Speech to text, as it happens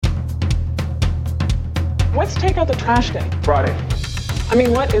What's take out the trash day? Friday. I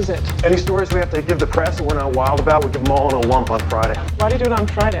mean, what is it? Any stories we have to give the press that we're not wild about, we give them all in a lump on Friday. Why do you do it on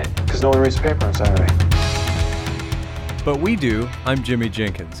Friday? Because no one reads the paper on Saturday. But we do. I'm Jimmy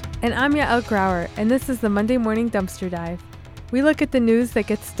Jenkins. And I'm Yael Grauer, and this is the Monday Morning Dumpster Dive. We look at the news that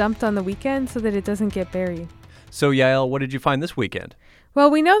gets dumped on the weekend so that it doesn't get buried. So, Yael, what did you find this weekend? Well,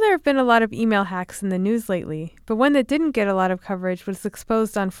 we know there have been a lot of email hacks in the news lately, but one that didn't get a lot of coverage was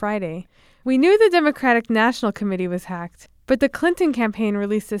exposed on Friday. We knew the Democratic National Committee was hacked, but the Clinton campaign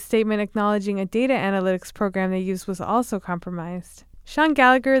released a statement acknowledging a data analytics program they used was also compromised. Sean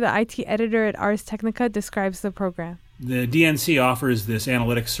Gallagher, the IT editor at Ars Technica, describes the program. The DNC offers this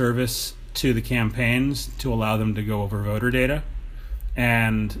analytics service to the campaigns to allow them to go over voter data.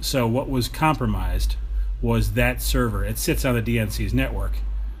 And so what was compromised was that server. It sits on the DNC's network.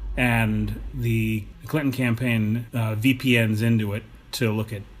 And the Clinton campaign VPNs into it to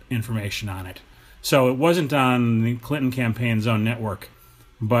look at information on it. So it wasn't on the Clinton campaign's own network,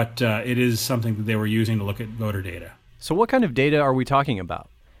 but it is something that they were using to look at voter data. So what kind of data are we talking about?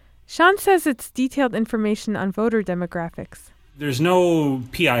 Sean says it's detailed information on voter demographics. There's no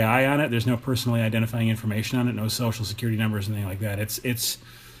PII on it. There's no personally identifying information on it. No social security numbers, anything like that. It's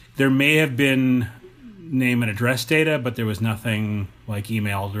there may have been name and address data, but there was nothing like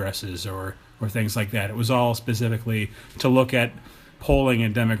email addresses or things like that. It was all specifically to look at polling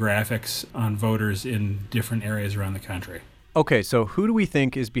and demographics on voters in different areas around the country. Okay, so who do we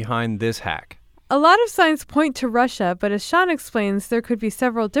think is behind this hack? A lot of signs point to Russia, but as Sean explains, there could be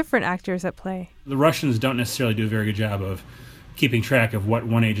several different actors at play. The Russians don't necessarily do a very good job of keeping track of what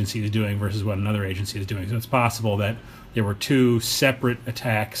one agency is doing versus what another agency is doing. So it's possible that there were two separate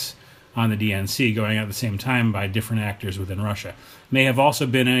attacks on the DNC going on at the same time by different actors within Russia. May have also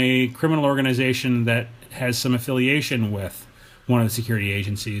been a criminal organization that has some affiliation with one of the security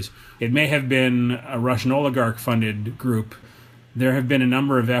agencies. It may have been a Russian oligarch-funded group. There have been a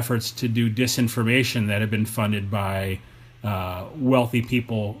number of efforts to do disinformation that have been funded by wealthy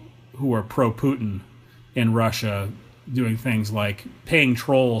people who are pro-Putin in Russia, doing things like paying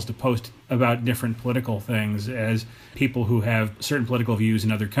trolls to post about different political things as people who have certain political views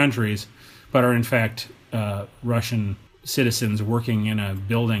in other countries, but are in fact Russian citizens working in a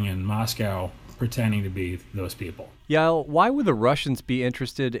building in Moscow pretending to be those people. Yael, why would the Russians be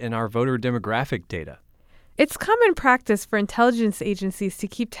interested in our voter demographic data? It's common practice for intelligence agencies to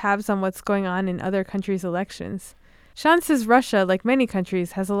keep tabs on what's going on in other countries' elections. Sean says Russia, like many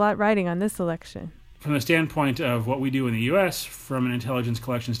countries, has a lot riding on this election. From the standpoint of what we do in the U.S., from an intelligence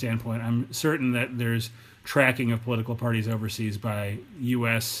collection standpoint, I'm certain that there's tracking of political parties overseas by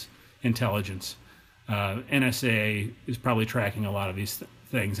U.S. intelligence. NSA is probably tracking a lot of these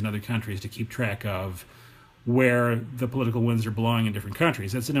things in other countries to keep track of where the political winds are blowing in different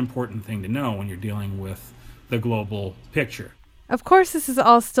countries. That's an important thing to know when you're dealing with the global picture. Of course, this is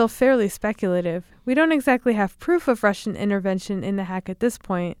all still fairly speculative. We don't exactly have proof of Russian intervention in the hack at this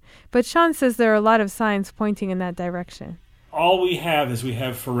point, but Sean says there are a lot of signs pointing in that direction. All we have is we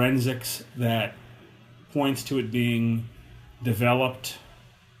have forensics that points to it being developed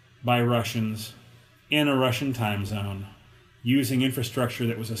by Russians in a Russian time zone, using infrastructure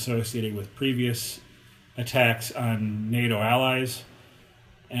that was associated with previous attacks on NATO allies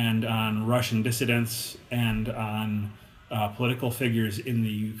and on Russian dissidents and on political figures in the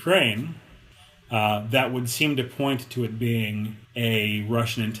Ukraine, that would seem to point to it being a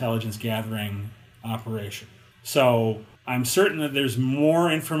Russian intelligence gathering operation. So I'm certain that there's more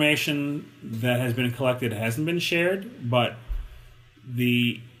information that has been collected, hasn't been shared, but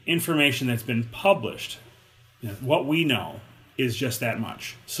the information that's been published, what we know, is just that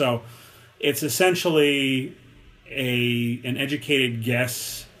much. So it's essentially an educated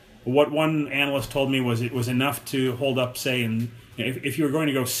guess. What one analyst told me was it was enough to hold up, say, if you were going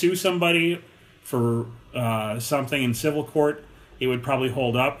to go sue somebody for something in civil court, it would probably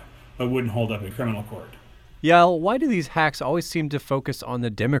hold up, but wouldn't hold up in criminal court. Yael, why do these hacks always seem to focus on the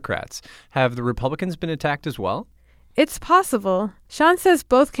Democrats? Have the Republicans been attacked as well? It's possible. Sean says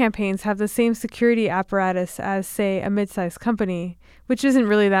both campaigns have the same security apparatus as, say, a mid-sized company, which isn't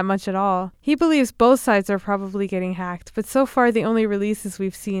really that much at all. He believes both sides are probably getting hacked, but so far the only releases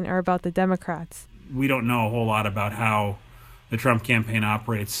we've seen are about the Democrats. We don't know a whole lot about how the Trump campaign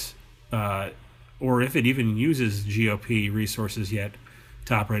operates, or if it even uses GOP resources yet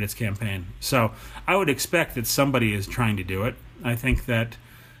to operate its campaign. So I would expect that somebody is trying to do it. I think that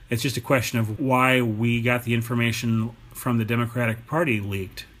it's just a question of why we got the information from the Democratic Party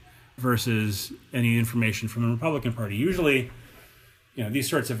leaked versus any information from the Republican Party. Usually, these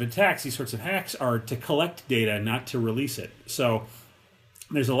sorts of attacks, these sorts of hacks are to collect data, not to release it. So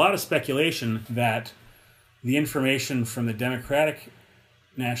there's a lot of speculation that the information from the Democratic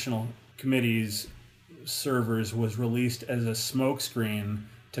National Committee's servers was released as a smokescreen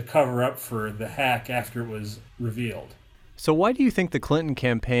to cover up for the hack after it was revealed. So why do you think the Clinton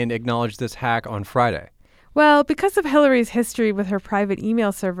campaign acknowledged this hack on Friday? Well, because of Hillary's history with her private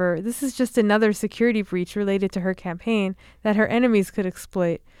email server, this is just another security breach related to her campaign that her enemies could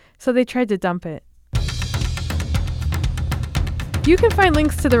exploit, so they tried to dump it. You can find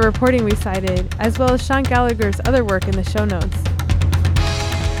links to the reporting we cited, as well as Sean Gallagher's other work in the show notes.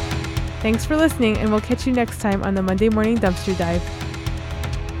 Thanks for listening, and we'll catch you next time on the Monday Morning Dumpster Dive.